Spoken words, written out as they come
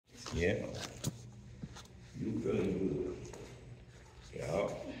Yeah. You feeling good. Yeah.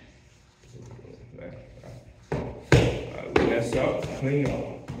 We mess up, clean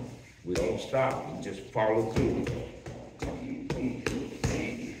up. We don't stop, we just follow through.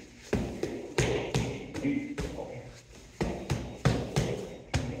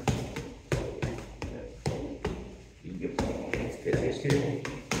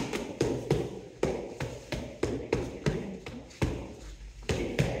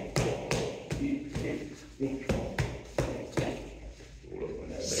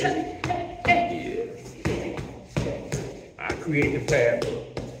 I create the path.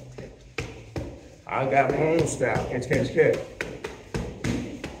 I got my own style. Catch.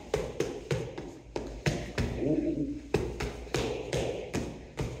 Ooh.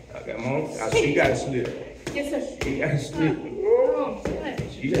 I got my own. She got to slip. Yes, sir. She got to slip. Oh,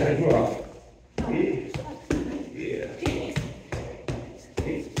 good. She got to drop. Yeah.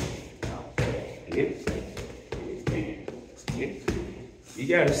 You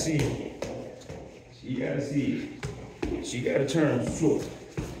gotta see it. She gotta see it. She gotta turn short.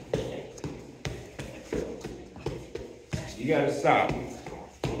 She gotta stop.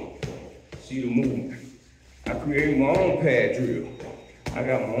 See the movement. I created my own pad drill. I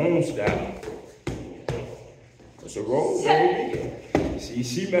got my own style. It's a roll, baby. See,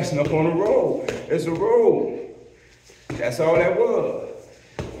 she messing up on the roll. It's a roll. That's all that was.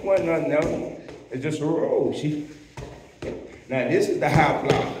 Wasn't nothing else. It's just a roll. See? Now this is the high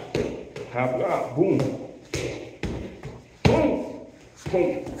block. High block. Boom. Boom.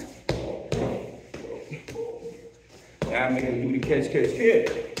 Boom. Now I'm gonna do the catch.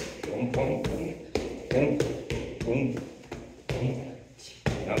 Boom, boom, boom. Boom. Boom. Boom.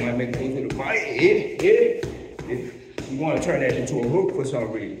 Now I might make it to the body. Yeah. You want to turn that into a hook for some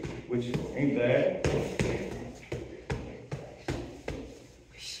reason, which ain't bad.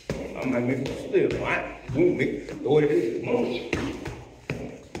 I might make it slip. Right? Boom, make it, throw it in.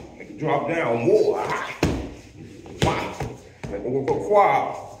 Make it drop down more. Wow. Make it go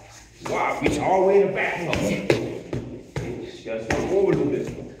wow. Wow, reach all the way in the back. Just go over a little bit.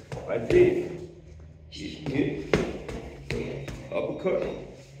 Right there. Yeah. Uppercut.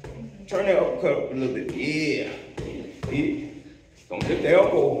 Turn that uppercut up a little bit. Yeah. Don't lift the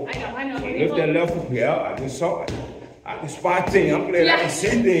elbow. I know. Don't lift that left foot. Yeah, I just saw it. I can spot things. I'm glad I can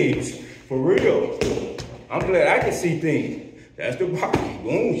see things. For real. I'm glad I can see things. That's the body.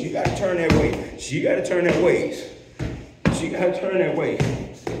 Boom. She got to turn that way. She got to turn that waist. She got to turn that waist.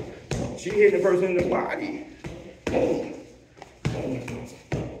 She hit the person in the body. Boom. Boom.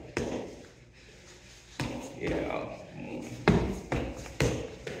 Yeah.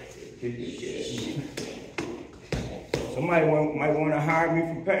 Somebody might want to hire me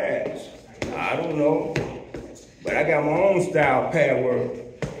for pads. I don't know. But I got my own style pad work.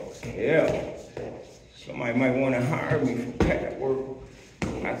 Yeah. Somebody might want to hire me for pad work.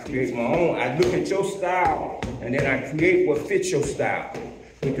 I create my own. I look at your style, and then I create what fits your style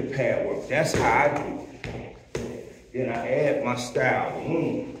with the pad work. That's how I do. Then I add my style.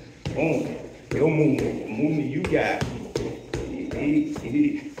 Boom. Boom. Your movement. The movement you got.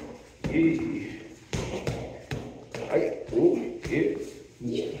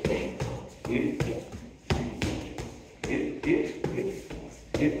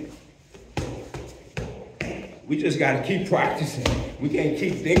 We just gotta keep practicing. We can't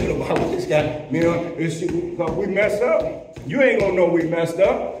keep thinking about what this guy, it's because we messed up. You ain't gonna know we messed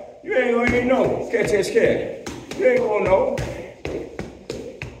up. You ain't gonna even know. Catch. You ain't gonna know.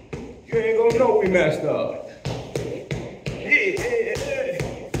 You ain't gonna know we messed up. Yeah.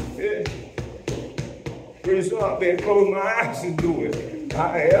 Pretty soon I better close my eyes and do it. I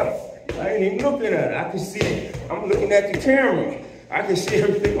ain't even looking at it. I can see, I'm looking at the camera. I can see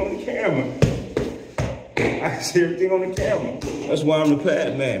everything on the camera. I can see everything on the camera. That's why I'm the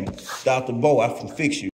pad man. Dr. Beau, I can fix you.